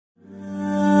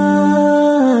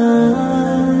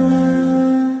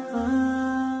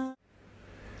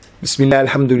Bismillah,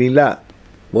 alhamdulillah,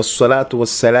 wassalatu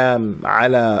wassalam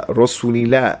ala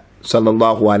rasulillah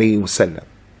sallallahu alayhi wasallam.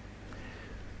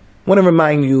 I want to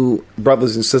remind you,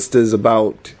 brothers and sisters,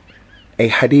 about a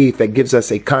hadith that gives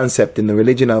us a concept in the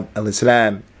religion of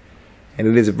Islam, and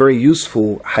it is a very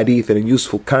useful hadith and a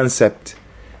useful concept,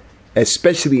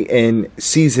 especially in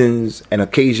seasons and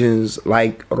occasions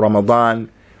like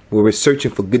Ramadan, where we're searching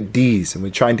for good deeds and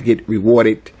we're trying to get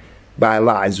rewarded by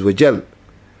Allah Azza wa Jal.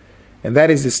 And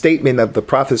that is the statement of the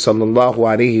Prophet sallallahu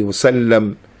alaihi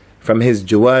wasallam from his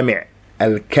Jawami'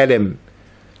 al-Kalim,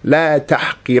 لا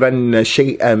تحقرن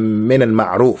شيئا من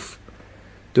المعروف.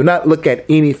 Do not look at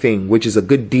anything which is a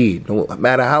good deed, no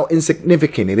matter how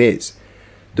insignificant it is.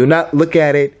 Do not look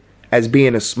at it as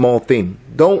being a small thing.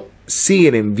 Don't see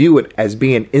it and view it as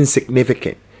being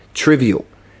insignificant, trivial.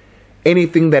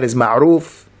 Anything that is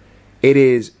ma'ruf, it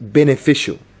is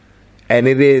beneficial, and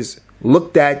it is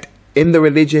looked at in the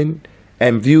religion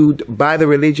and viewed by the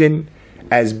religion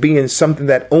as being something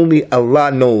that only Allah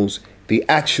knows the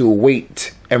actual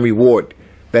weight and reward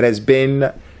that has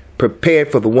been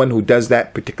prepared for the one who does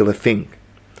that particular thing.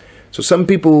 So some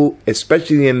people,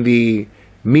 especially in the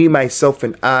me, myself,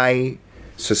 and I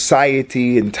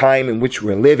society and time in which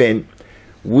we're living,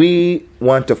 we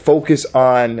want to focus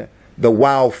on the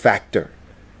wow factor,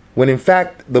 when in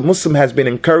fact the Muslim has been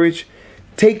encouraged,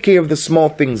 take care of the small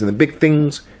things, and the big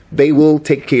things, they will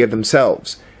take care of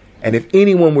themselves. And if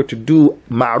anyone were to do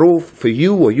ma'ruf for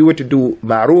you, or you were to do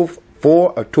ma'ruf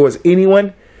for or towards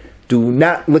anyone, do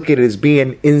not look at it as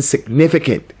being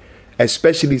insignificant,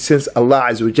 especially since Allah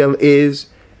Azza wa Jal is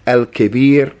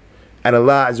Al-Kabir, and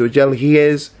Allah Azza wa Jal, He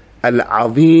is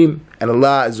Al-Azim, and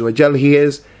Allah Azza wa Jal, He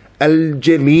is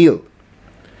Al-Jaleel.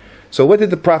 So what did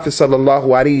the Prophet sallallahu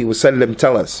alaihi wasallam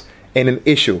tell us in an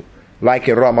issue like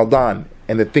in Ramadan,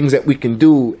 and the things that we can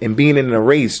do in being in a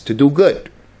race to do good?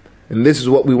 And this is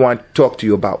what we want to talk to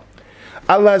you about.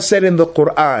 Allah said in the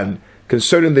Quran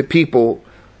concerning the people,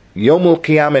 Yawm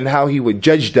al-Qiyamah, and how He would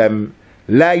judge them,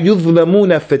 La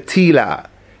yuzlamuna fatila.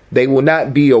 They will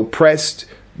not be oppressed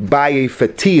by a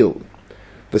fatil.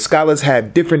 The scholars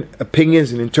have different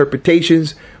opinions and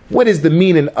interpretations. What is the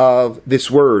meaning of this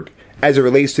word as it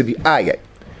relates to the ayat?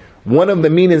 One of the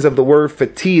meanings of the word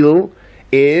fatil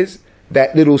is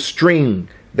that little string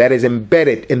that is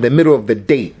embedded in the middle of the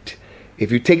date. If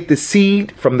you take the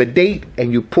seed from the date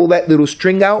and you pull that little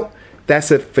string out, that's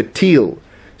a fatil,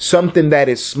 something that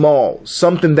is small,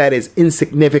 something that is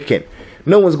insignificant.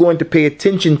 No one's going to pay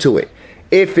attention to it.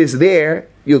 If it's there,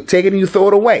 you'll take it and you throw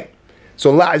it away.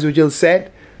 So Allah Azza wa Jal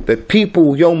said, the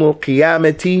people Yawm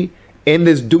al-Qiyamati, in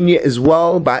this dunya as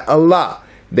well, by Allah,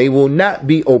 they will not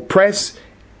be oppressed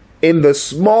in the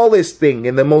smallest thing,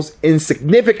 in the most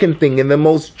insignificant thing, in the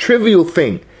most trivial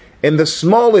thing, in the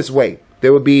smallest way.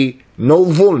 There will be no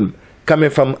dhulm coming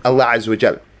from Allah Azza wa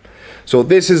Jal. So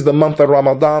this is the month of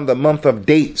Ramadan, the month of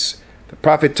dates. The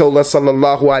Prophet told us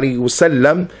sallallahu alaihi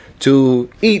wasallam to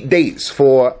eat dates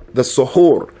for the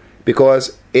suhoor,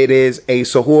 because it is a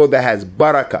suhoor that has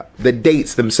barakah, the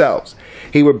dates themselves.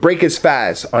 He would break his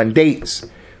fast on dates.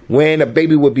 When a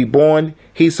baby would be born,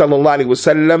 he sallallahu alaihi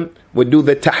wasallam would do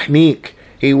the tahniq.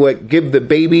 He would give the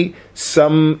baby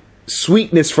some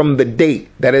sweetness from the date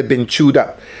that had been chewed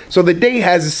up. So the date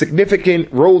has a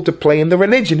significant role to play in the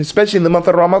religion, especially in the month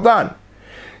of Ramadan.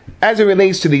 As it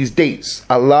relates to these dates,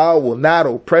 Allah will not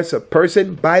oppress a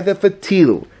person by the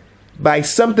fatil, by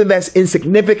something that's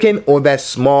insignificant or that's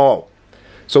small.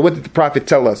 So what did the Prophet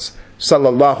tell us,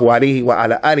 sallallahu alaihi wa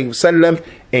ala alihi wasallam,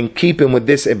 in keeping with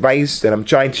this advice that I'm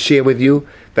trying to share with you,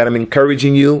 that I'm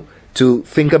encouraging you to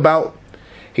think about?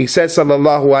 He said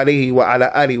sallallahu alaihi wa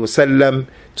ala alihi wasallam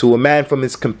to a man from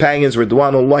his companions,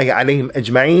 ridwanullahi alayhim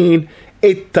ajma'een,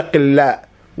 ittaqillah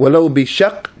walau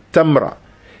bishaq tamra.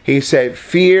 He said,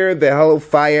 fear the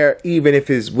hellfire even if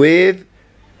it's with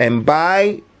and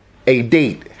by a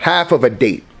date, half of a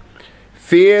date.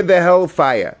 Fear the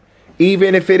hellfire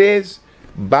even if it is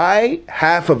by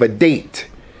half of a date.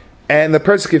 And the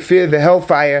person can fear the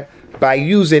hellfire by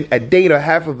using a date or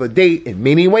half of a date in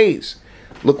many ways.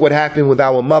 Look what happened with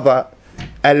our mother,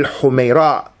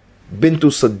 Al-Humayra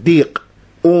bintu Siddiq,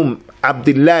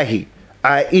 Abdullahi,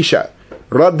 Aisha,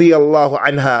 radiyallahu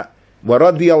anha, wa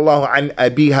radiyallahu an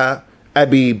abiha,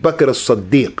 Abi Bakr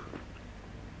as-Siddiq.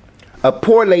 A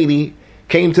poor lady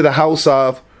came to the house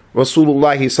of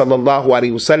Rasulullah sallallahu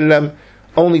alaihi wasallam,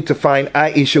 only to find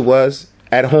Aisha was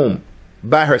at home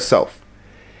by herself.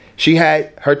 She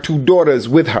had her two daughters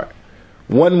with her.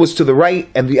 One was to the right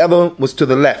and the other was to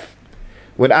the left.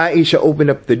 When Aisha opened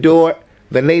up the door,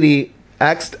 the lady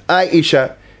asked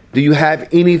Aisha, do you have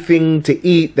anything to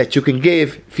eat that you can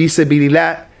give? Fi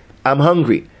sabilillah, I'm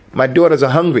hungry. my daughters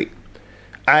are hungry.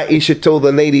 Aisha told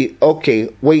the lady,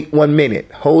 okay, wait 1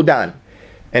 minute, hold on.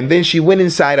 And then she went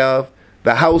inside of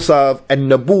the house of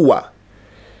An-Nabuwa.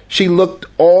 She looked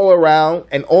all around,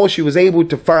 and all she was able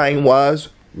to find was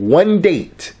one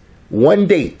date,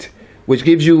 which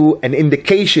gives you an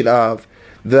indication of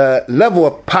the level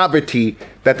of poverty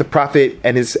that the Prophet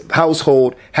and his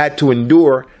household had to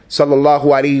endure, sallallahu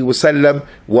alaihi wasallam,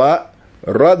 wa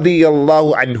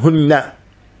radiyallahu anhunna.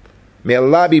 May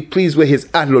Allah be pleased with his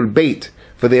Ahlul Bayt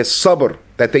for their sabr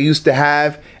that they used to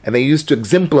have, and they used to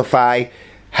exemplify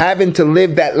having to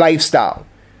live that lifestyle.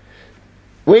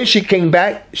 When she came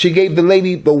back, she gave the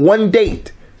lady the one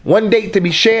date to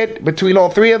be shared between all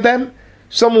three of them.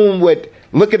 Someone would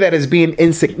look at that as being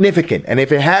insignificant. And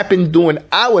if it happened during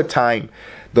our time,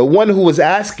 the one who was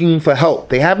asking for help,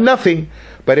 they have nothing.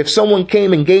 But if someone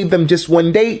came and gave them just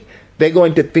one date, they're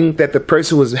going to think that the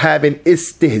person was having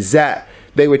istihza.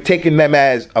 They were taking them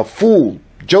as a fool,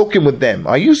 joking with them.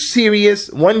 Are you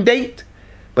serious? One date?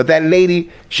 But that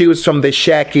lady, she was from the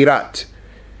Shakirat.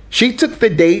 She took the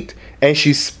date and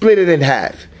she split it in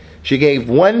half. She gave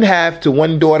one half to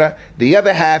one daughter, the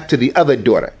other half to the other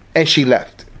daughter, and she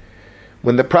left.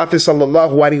 When the Prophet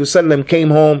ﷺ came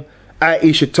home,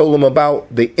 Aisha told him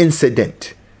about the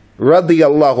incident.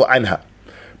 Radiyallahu anha.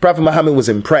 Prophet Muhammad was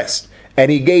impressed,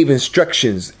 and he gave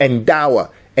instructions and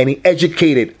dawah, and he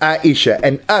educated Aisha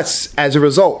and us as a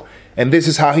result. And this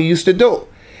is how he used to do.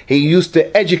 He used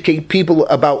to educate people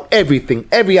about everything,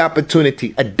 every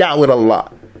opportunity, a dawah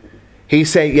Allah. He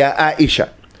said, Ya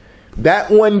Aisha, that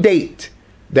one date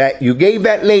that you gave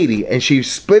that lady and she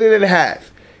split it in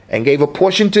half and gave a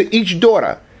portion to each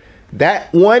daughter,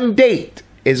 that one date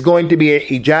is going to be a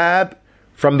hijab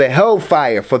from the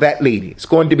hellfire for that lady. It's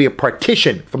going to be a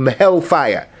partition from the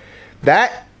hellfire.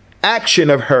 That action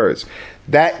of hers,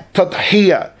 that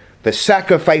tadhiyah, the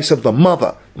sacrifice of the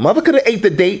mother. Mother could have ate the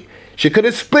date. She could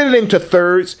have split it into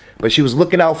thirds, but she was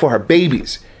looking out for her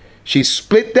babies. She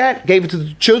split that, gave it to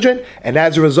the children, and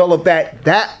as a result of that,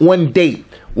 that one date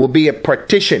will be a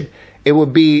partition. It will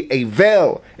be a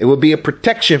veil. It will be a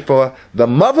protection for the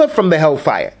mother from the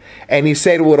hellfire. And he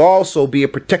said it would also be a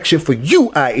protection for you,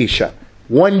 Aisha.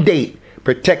 One date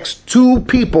protects two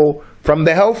people from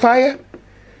the hellfire.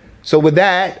 So with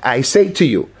that, I say to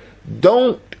you,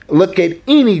 don't look at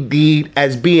any deed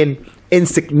as being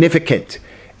insignificant.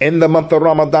 In the month of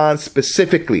Ramadan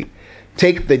specifically,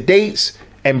 take the dates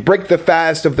and break the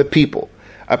fast of the people.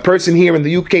 A person here in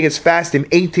the UK is fasting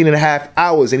 18.5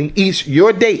 hours and he eats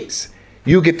your dates.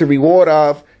 You get the reward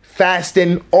of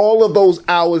fasting all of those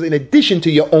hours in addition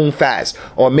to your own fast.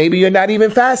 Or maybe you're not even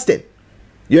fasting.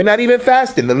 You're not even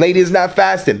fasting. The lady is not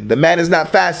fasting. The man is not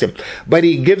fasting. But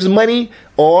he gives money,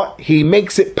 or he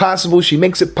makes it possible, she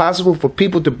makes it possible for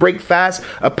people to break fast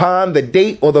upon the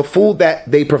date or the food that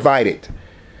they provided.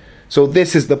 So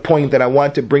this is the point that I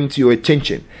want to bring to your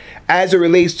attention. As it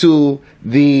relates to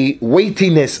the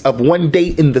weightiness of one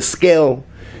date in the scale,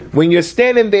 when you're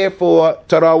standing there for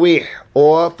Taraweeh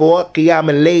or for Qiyam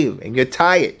al-Layl and you're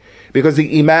tired because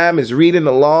the Imam is reading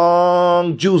the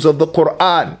long juz of the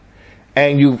Quran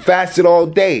and you fasted all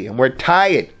day and we're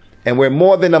tired and we're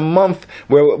more than a month,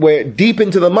 we're deep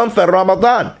into the month of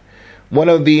Ramadan. One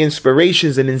of the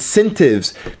inspirations and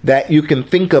incentives that you can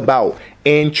think about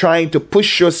in trying to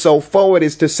push yourself forward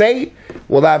is to say,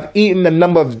 well, I've eaten a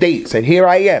number of dates and here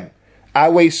I am. I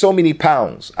weigh so many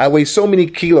pounds. I weigh so many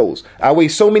kilos. I weigh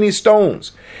so many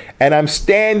stones. And I'm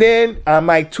standing on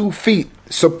my 2 feet,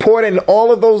 supporting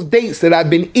all of those dates that I've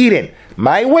been eating.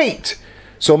 My weight.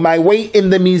 So my weight in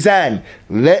the mizan.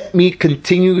 Let me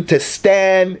continue to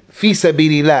stand fi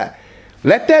sabilillah.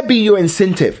 Let that be your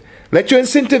incentive. Let your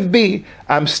incentive be,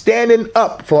 I'm standing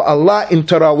up for Allah in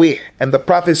Taraweeh. And the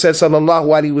Prophet says, sallallahu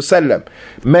alaihi wasallam,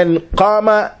 Man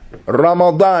qama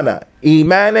Ramadana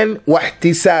imanan wa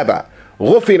ihtisaba,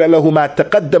 ghufira lahu ma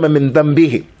taqaddama min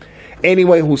dhanbihi.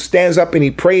 Anyone who stands up and he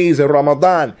prays in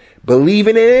Ramadan,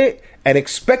 believing in it and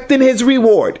expecting his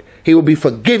reward, he will be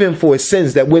forgiven for his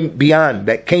sins that went beyond,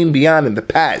 that came beyond in the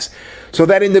past. So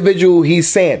that individual, he's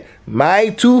saying, my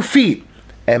 2 feet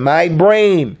and my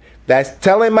brain, that's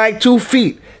telling my 2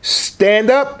 feet, stand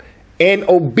up in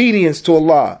obedience to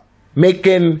Allah,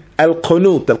 making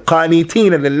al-qunut,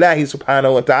 al-qaniteen lillahi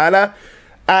subhanahu wa ta'ala.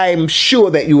 I'm sure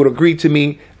that you would agree to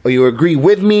me, or you agree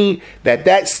with me,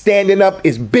 that standing up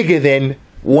is bigger than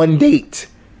one date.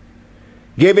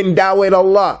 Giving dawah in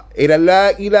Allah, ila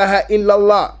la ilaha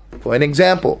illallah. For an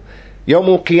example,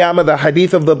 Yawmul Qiyamah, the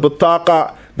hadith of the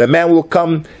Butaqa, the man will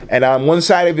come and on one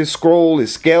side of his scroll,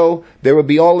 his scale, there will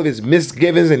be all of his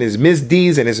misgivings and his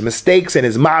misdeeds and his mistakes and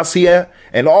his ma'asiyah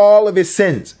and all of his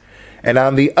sins. And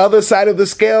on the other side of the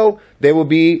scale, there will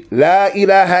be La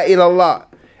ilaha illallah.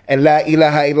 And La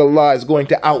ilaha illallah is going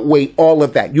to outweigh all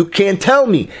of that. You can't tell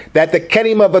me that the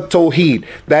kalima of tawheed,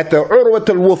 that the urwat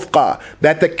al-wuthqa,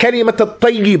 that the kalimat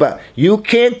al-tayyiba, you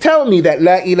can't tell me that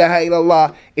La ilaha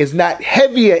illallah is not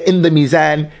heavier in the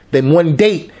mizan than one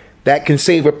date that can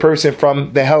save a person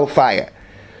from the hellfire.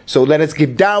 So let us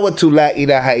give dawah to La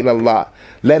ilaha illallah.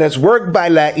 Let us work by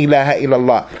La ilaha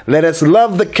illallah. Let us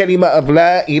love the kalima of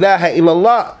La ilaha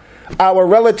illallah. Our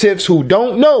relatives who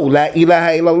don't know La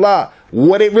ilaha illallah,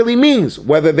 what it really means,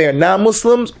 whether they're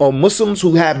non-Muslims or Muslims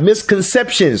who have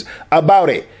misconceptions about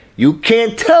it. You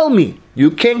can't tell me,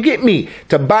 you can't get me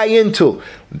to buy into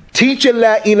teaching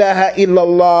La ilaha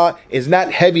illallah is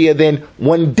not heavier than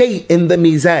one date in the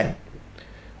mizan.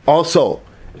 Also,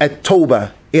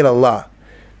 at-tawbah ilallah.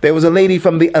 There was a lady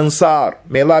from the Ansar,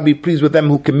 may Allah be pleased with them,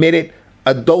 who committed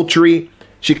adultery.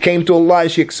 She came to Allah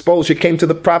and she came to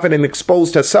the Prophet and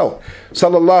exposed herself.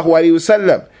 Sallallahu Alaihi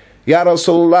Wasallam. Ya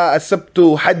Rasulullah,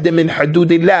 asabtu hadd min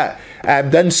hududillah. I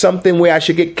have done something where I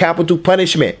should get capital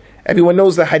punishment. Everyone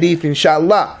knows the hadith,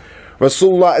 inshallah.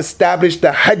 Rasulullah established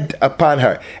the hadd upon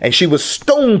her and she was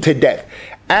stoned to death.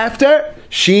 After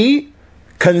she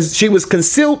was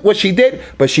concealed what she did,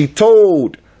 but she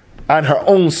told on her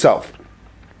own self.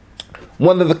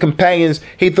 One of the companions,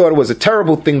 he thought it was a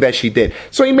terrible thing that she did.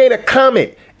 So he made a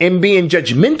comment in being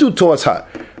judgmental towards her.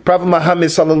 Prophet Muhammad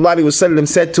sallallahu alaihi wasallam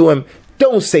said to him,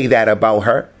 don't say that about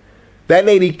her. That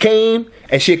lady came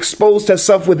and she exposed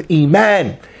herself with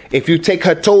iman. If you take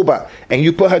her tawbah and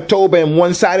you put her tawbah in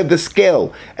one side of the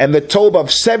scale and the tawbah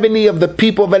of 70 of the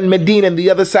people of Al-Medina on the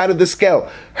other side of the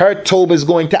scale, her tawbah is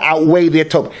going to outweigh their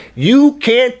tawbah. You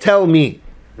can't tell me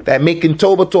that making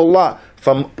tawbah to Allah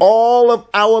from all of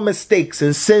our mistakes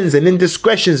and sins and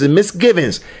indiscretions and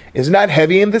misgivings is not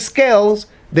heavy in the scales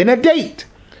than a date.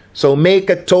 So make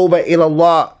a tawbah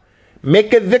ilallah.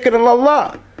 Make a dhikr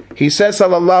ilallah. He says,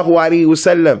 sallallahu alayhi wa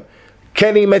sallam,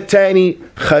 kalimatani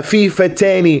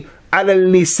khafifatani ala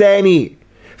al-lisani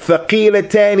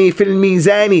thaqilatani fil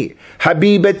mizani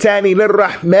habibatani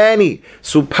lirrahmani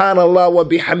subhanallah wa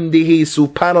bihamdihi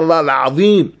subhanallah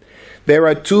al-azim. There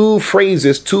are two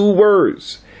phrases, two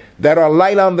words that are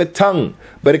light on the tongue,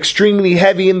 but extremely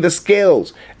heavy in the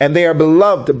scales, and they are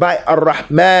beloved by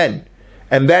Ar-Rahman.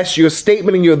 And that's your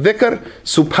statement in your dhikr,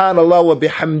 subhanallah wa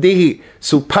bihamdihi,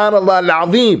 subhanallah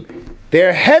al-azim.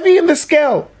 They're heavy in the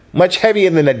scale, much heavier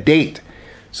than a date.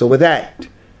 So with that,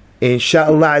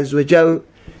 inshallah azza wa jal,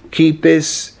 keep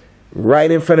this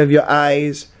right in front of your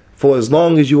eyes for as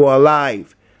long as you are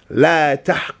alive. La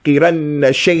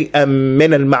tahqiranna shay'an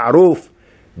min al-ma'ruf.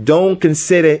 Don't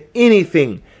consider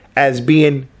anything as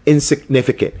being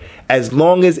insignificant, as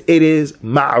long as it is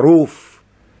ma'ruf.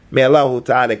 May Allah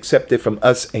Ta'ala accept it from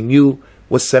us and you.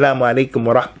 Wassalamu alaikum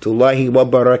wa rahmatullahi wa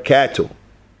barakatuh.